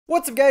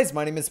What's up guys,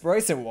 my name is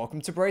Bryce and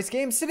welcome to Bryce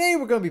Games. Today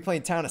we're going to be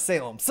playing Town of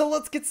Salem, so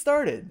let's get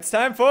started. It's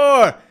time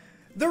for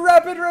the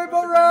Rapid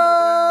Rainbow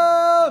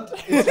Round!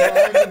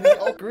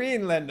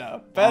 Green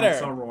Linda, better.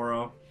 It's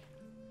Aurora.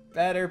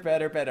 Better.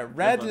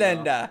 Red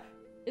Linda.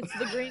 It's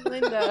the Green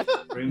Linda.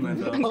 Green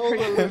Linda.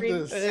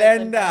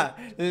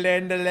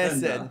 Linda,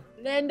 listen.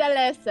 Linda,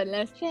 listen.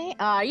 Let's change.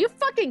 Are you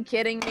fucking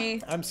kidding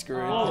me? I'm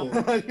screwed.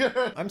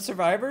 Oh. I'm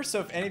Survivor, so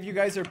if any of you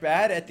guys are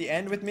bad at the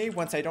end with me,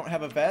 once I don't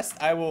have a vest,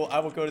 I will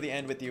go to the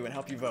end with you and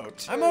help you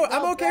vote. I'm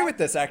okay with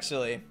this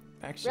actually.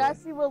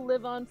 Brassy will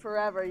live on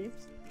forever. You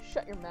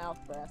shut your mouth,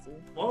 Brassy.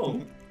 Whoa.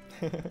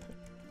 I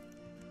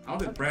don't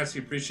think Brassy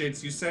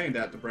appreciates you saying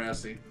that to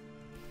Brassy.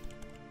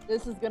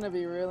 This is gonna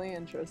be really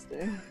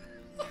interesting.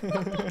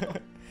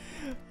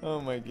 Oh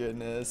my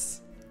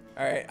goodness.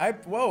 Alright, I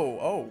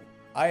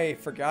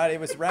forgot it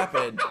was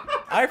rapid.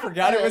 I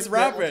forgot it was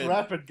rapid.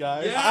 Rapid,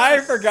 guys. Yes. I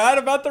forgot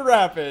about the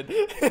rapid.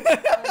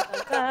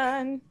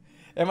 Dun.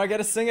 Am I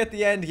gonna sing at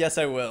the end? Yes,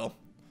 I will.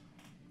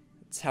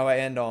 It's how I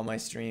end all my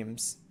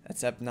streams.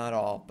 Except not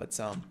all, but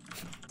some.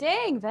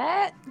 Dang,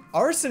 that.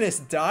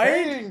 Arsonist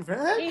died? Dang,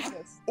 man.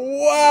 Jesus.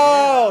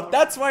 Wow!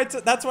 That's why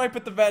I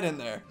put the vet in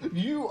there.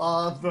 You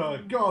are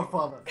the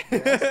Godfather.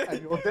 Yes,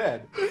 and you're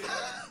dead.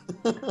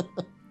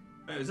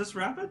 Wait, is this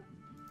rapid?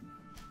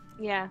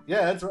 Yeah.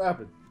 Yeah, it's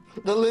rapid.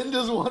 The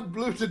Lindas want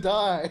Blue to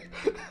die.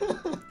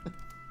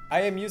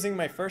 I am using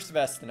my first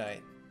vest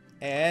tonight.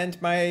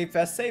 And my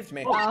vest saved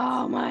me.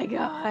 Oh my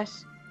gosh.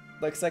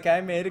 Looks like I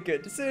made a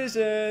good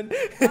decision.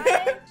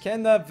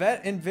 Can the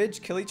vet and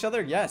Vig kill each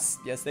other? Yes.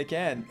 Yes, they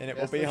can. And it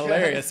will Yes, be they can.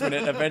 hilarious when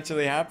it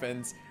eventually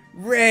happens.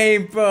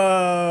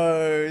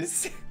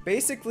 Rainbows!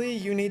 Basically,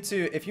 you need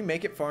to, if you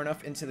make it far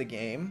enough into the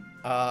game,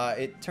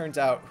 it turns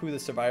out who the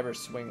survivors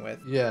swing with.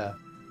 Yeah.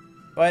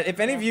 But if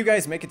any of you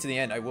guys make it to the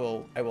end, I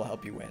will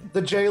help you win.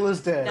 The jailor's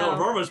dead. No.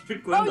 Aurora's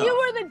picked Oh, Linda. you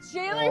were the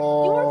jailer?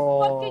 Oh. You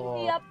were fucking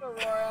me up,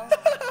 Aurora.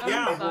 I'm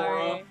Yeah, sorry.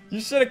 Aurora. You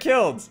should have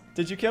killed.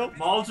 Did you kill?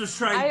 Molls was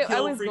trying to I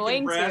kill was freaking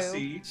going to.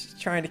 Brassy. She's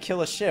trying to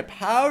kill a ship.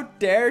 How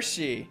dare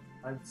she?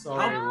 I'm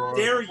sorry, How Aurora.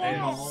 dare you, Oh.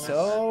 Molls?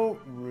 So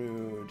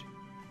rude.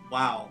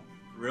 Wow.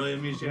 Really,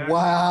 Amnesiac?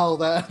 Wow,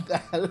 that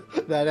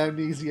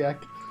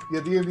Amnesiac. Yeah,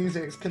 the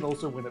Amnesiacs can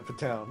also win it for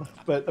town.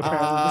 But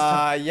apparently this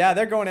time... Yeah,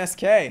 they're going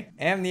SK.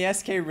 Am the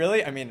SK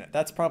really? I mean,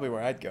 that's probably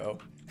where I'd go.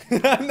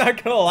 I'm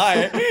not gonna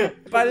lie.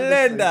 But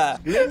Linda.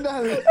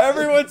 Linda.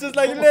 Everyone's just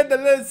like, Linda,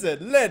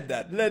 listen.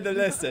 Linda,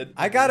 listen.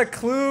 I got a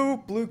clue.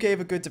 Blue gave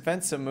a good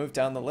defense, so move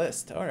down the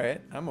list. All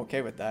right, I'm okay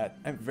with that.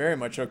 I'm very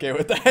much okay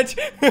with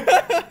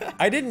that.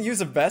 I didn't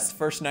use a vest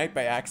first night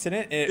by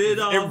accident. It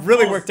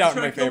really worked out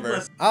in my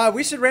favor.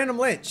 We should random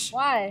lynch.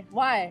 Why?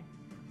 Why?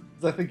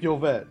 I think you'll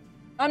vet.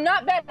 I'm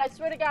not bad. I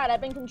swear to God, I've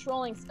been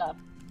controlling stuff.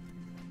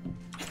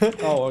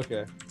 Oh,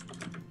 okay.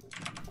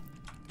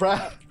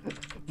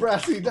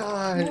 Brassy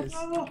dies.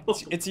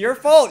 It's your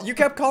fault. You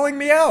kept calling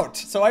me out,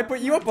 so I put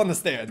you up on the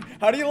stand.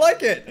 How do you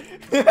like it?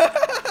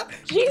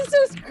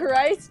 Jesus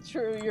Christ,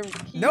 true. You're.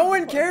 No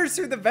one cares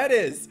who the vet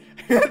is.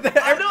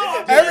 I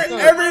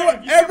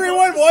know.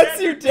 Everyone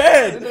wants you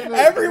dead. No,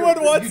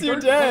 Everyone wants you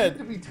don't dead.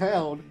 claim to be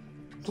town.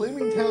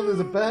 Claiming town is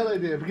a bad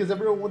idea because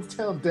everyone wants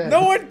town dead.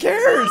 No one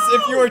cares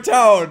if you are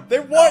town. They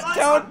want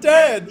town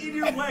dead.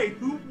 Either way,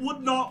 who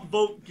would not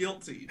vote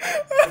guilty?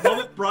 The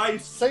moment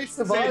Bryce Say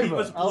said survivor. he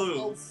was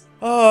blue.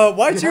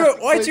 Why'd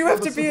you have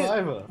to be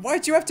survivor.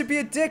 why'd you have to be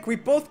a dick? We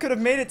both could have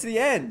made it to the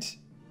end.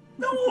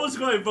 No one was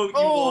going to vote you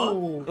off.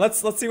 Oh. Let's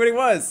see what he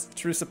was.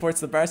 True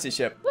supports the Bryce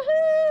ship.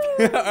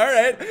 All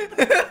right.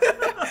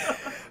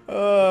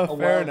 Oh,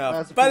 fair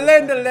enough. But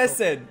Linda,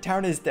 listen.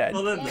 Town is dead.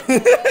 Melinda.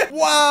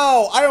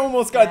 Wow, I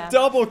almost got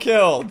double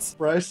killed.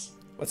 Bryce,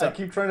 What's I up?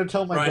 keep trying to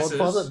tell my Bryce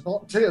Godfather is-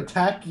 not to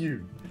attack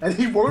you, and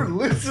he won't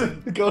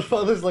listen. The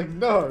Godfather's like,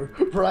 no,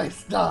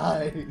 Bryce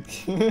died.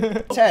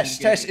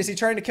 Tesh, is he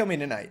trying to kill me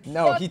tonight?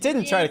 No, Fuck he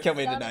didn't you, try to kill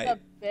me son of tonight.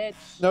 a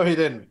bitch. No, he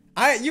didn't.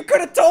 You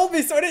could have told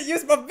me so I didn't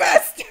use my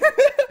vest.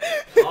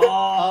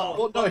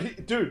 Oh. Well, no,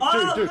 dude.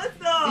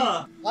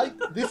 Linda!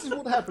 This is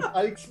what happened.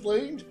 I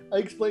explained,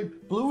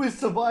 Blue is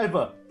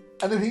survivor.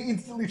 And then he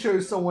instantly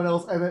chose someone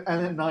else, and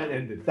at night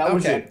ended. That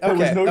was it. There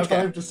was no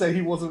time to say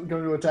he wasn't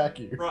going to attack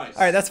you. Bryce.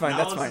 All right, that's fine, Now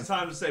that's is fine. the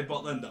time to say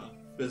but Linda.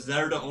 Because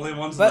they're the only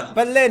ones But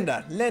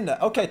left.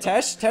 Linda. Okay,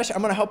 Tesh,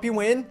 I'm gonna help you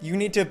win. You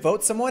need to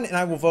vote someone, and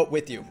I will vote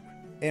with you,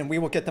 and we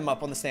will get them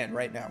up on the stand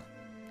right now.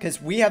 Because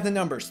we have the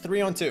numbers,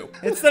 3 on 2.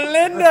 It's the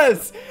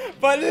Lindas!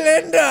 But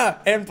Linda!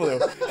 And Blue.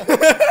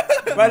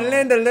 But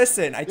Linda,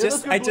 listen, I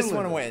just want to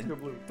Linda.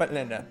 win. But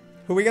Linda.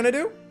 Who are we gonna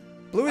do?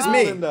 Blue is Oh,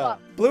 me. Linda.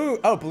 Blue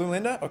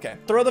Linda? Okay.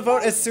 Throw the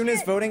vote as soon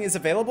as voting is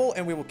available,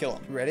 and we will kill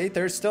him. Ready?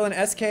 There's still an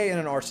SK and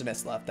an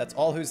Arsonist left. That's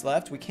all who's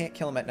left. We can't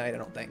kill him at night, I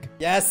don't think.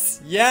 Yes!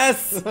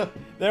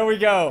 There we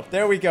go.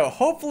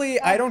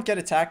 Hopefully, I don't get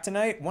attacked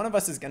tonight. One of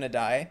us is gonna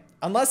die.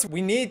 Unless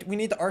we need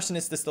the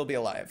Arsonist to still be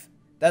alive.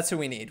 That's who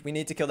we need. We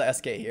need to kill the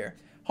SK here.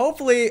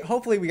 Hopefully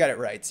we got it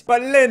right.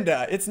 But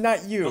Linda, it's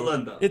not you.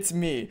 Linda. It's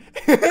me.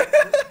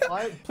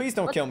 Please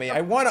don't kill me.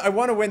 I want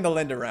to win the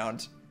Linda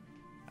round.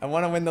 I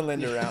want to win the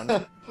Linda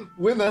round.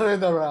 Win that in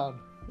the round.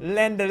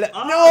 Linda.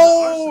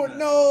 Oh,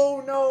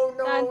 No.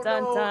 Dun,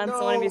 dun, dun. No.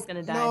 So one of you's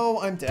gonna die.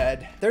 No, I'm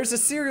dead. There's a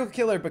serial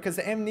killer because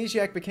the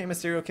Amnesiac became a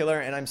serial killer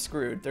and I'm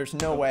screwed. There's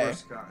no way.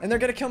 worst kind. And they're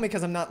gonna kill me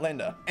because I'm not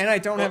Linda. And I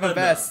don't have a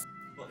Linda. vest.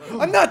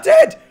 I'm not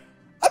dead!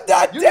 I'm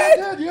not You're dead!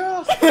 not dead,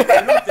 yes!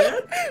 You're not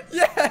dead?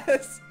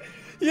 Yes!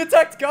 He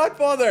attacked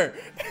Godfather!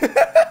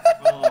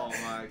 Oh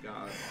my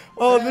god.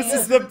 Oh, this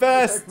is the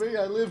best! Protect me,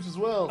 I lived as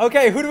well.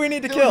 Okay, who do we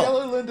need to kill?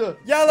 Yellow Linda.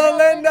 Yellow Kill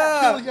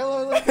Linda!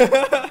 Yellow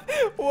Linda.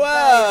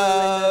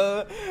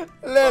 Well,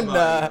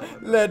 Linda,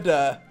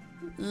 Linda,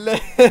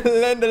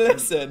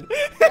 listen.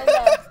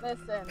 Linda,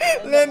 listen.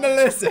 Linda,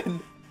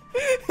 listen.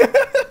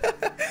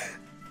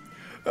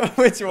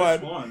 Which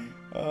one? Which one?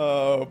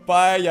 Oh,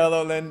 bye,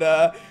 Yellow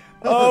Linda.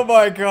 Oh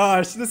my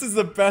gosh, this is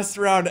the best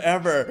round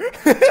ever.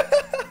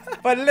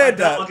 But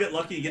Linda, I'll get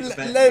lucky and get the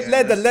bet again.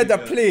 Linda, That's Linda,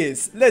 too good.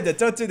 please. Linda,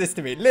 don't do this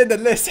to me. Linda,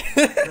 listen.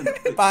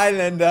 Bye,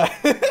 Linda.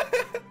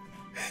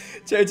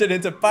 Change it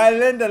into bye,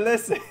 Linda,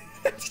 listen.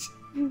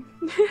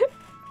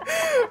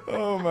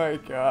 Oh my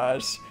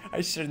gosh.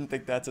 I shouldn't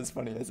think that's as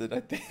funny as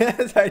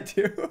as I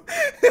do.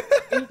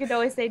 You could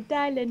always say,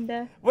 die,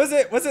 Linda. Was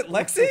it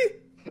Lexi?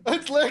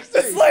 It's Lexi.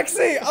 It's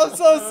Lexi! I'm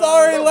so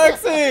sorry,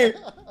 Lexi!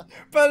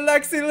 But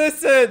Lexi,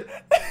 listen!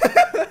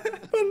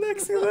 But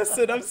Lexi,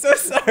 listen, I'm so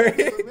sorry.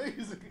 It's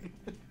amazing.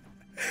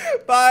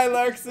 Bye,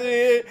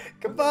 Lexi!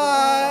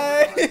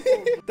 Goodbye!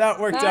 That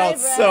worked Bye, out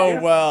so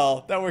Bryce.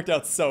 well. That worked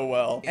out so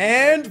well.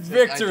 And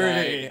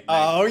victory!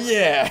 Oh,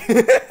 yeah.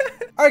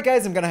 Alright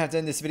guys, I'm gonna have to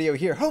end this video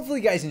here. Hopefully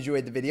you guys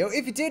enjoyed the video.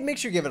 If you did, make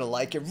sure you give it a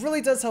like. It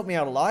really does help me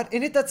out a lot.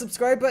 And hit that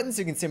subscribe button so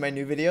you can see my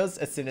new videos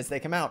as soon as they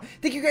come out.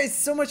 Thank you guys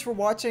so much for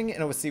watching,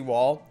 and I will see you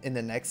all in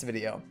the next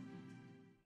video.